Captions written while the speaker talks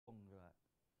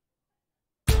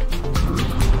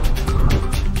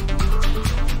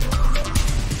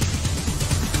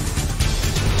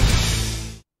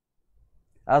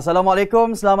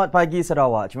Assalamualaikum, selamat pagi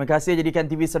Sarawak. Terima kasih jadikan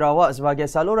TV Sarawak sebagai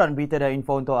saluran berita dan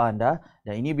info untuk anda.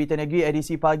 Dan ini Berita Negeri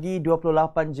edisi pagi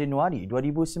 28 Januari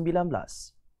 2019.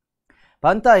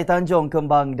 Pantai Tanjung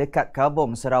Kembang dekat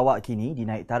Kabong, Sarawak kini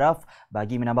dinaiktaraf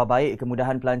bagi menambah baik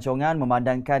kemudahan pelancongan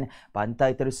memandangkan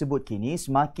pantai tersebut kini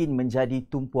semakin menjadi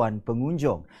tumpuan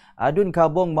pengunjung. Adun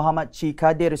Kabong Muhammad Ci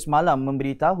Kadir semalam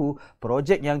memberitahu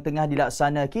projek yang tengah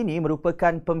dilaksana kini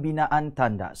merupakan pembinaan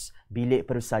tandas, bilik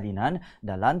persalinan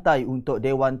dan lantai untuk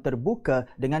dewan terbuka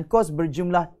dengan kos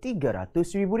berjumlah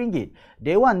RM300,000.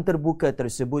 Dewan terbuka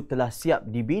tersebut telah siap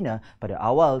dibina pada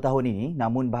awal tahun ini,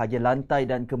 namun bahagian lantai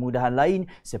dan kemudahan lain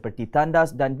seperti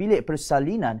tandas dan bilik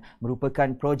persalinan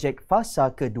merupakan projek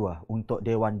fasa kedua untuk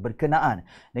dewan berkenaan.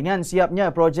 Dengan siapnya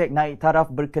projek naik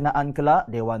taraf berkenaan kelak,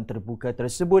 dewan terbuka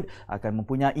tersebut akan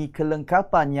mempunyai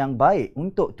kelengkapan yang baik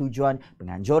untuk tujuan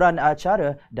penganjuran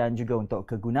acara dan juga untuk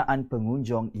kegunaan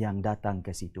pengunjung yang datang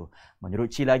ke situ.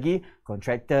 Menurut Ci lagi,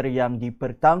 kontraktor yang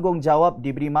dipertanggungjawab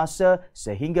diberi masa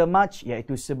sehingga Mac,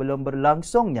 iaitu sebelum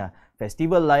berlangsungnya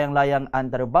Festival Layang-Layang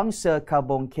Antarabangsa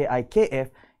Kabong KIKF,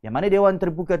 yang mana dewan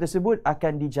terbuka tersebut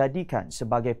akan dijadikan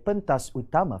sebagai pentas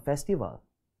utama festival.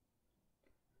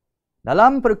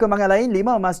 Dalam perkembangan lain,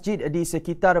 5 masjid di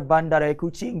sekitar Bandaraya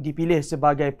Kuching dipilih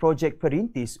sebagai projek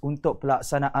perintis untuk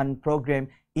pelaksanaan program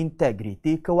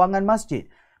Integriti Kewangan Masjid.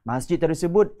 Masjid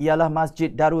tersebut ialah Masjid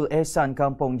Darul Ehsan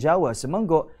Kampung Jawa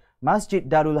Semenggok, Masjid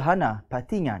Darul Hana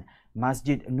Patingan,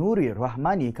 Masjid Nuri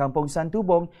Rahmani Kampung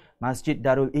Santubong, Masjid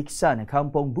Darul Iksan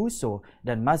Kampung Buso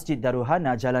dan Masjid Darul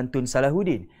Hana Jalan Tun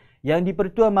Salahuddin. Yang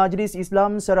di-Pertua Majlis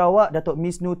Islam Sarawak, Datuk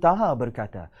Misnu Taha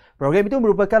berkata, program itu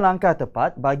merupakan langkah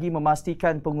tepat bagi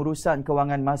memastikan pengurusan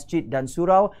kewangan masjid dan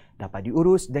surau dapat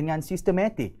diurus dengan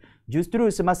sistematik.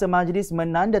 Justru semasa majlis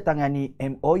menandatangani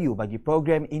MOU bagi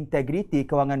program Integriti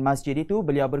Kewangan Masjid itu,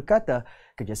 beliau berkata,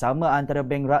 kerjasama antara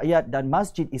Bank Rakyat dan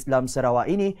Masjid Islam Sarawak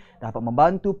ini dapat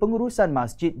membantu pengurusan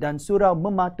masjid dan surau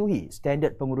mematuhi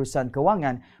standard pengurusan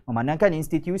kewangan, memandangkan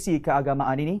institusi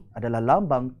keagamaan ini adalah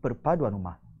lambang perpaduan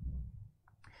ummah.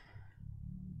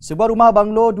 Sebuah rumah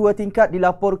Banglo 2 tingkat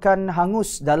dilaporkan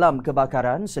hangus dalam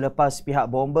kebakaran selepas pihak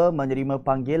bomba menerima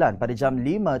panggilan pada jam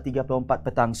 5.34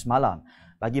 petang semalam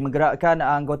bagi menggerakkan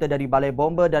anggota dari Balai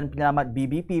Bomba dan Penyelamat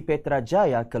BBP Petra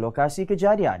Jaya ke lokasi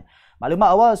kejadian.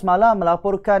 Maklumat awal semalam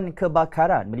melaporkan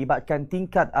kebakaran melibatkan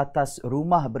tingkat atas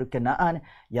rumah berkenaan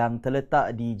yang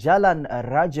terletak di Jalan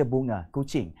Raja Bunga,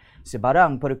 Kuching.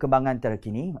 Sebarang perkembangan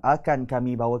terkini akan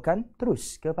kami bawakan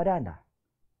terus kepada anda.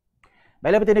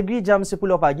 Baiklah, Berita Negeri jam 10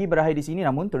 pagi berakhir di sini,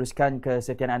 namun teruskan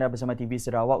kesetiaan anda bersama TV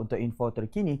Sarawak untuk info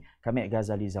terkini. Kami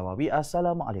Ghazali Zawawi.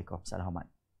 Assalamualaikum. Salam hormat.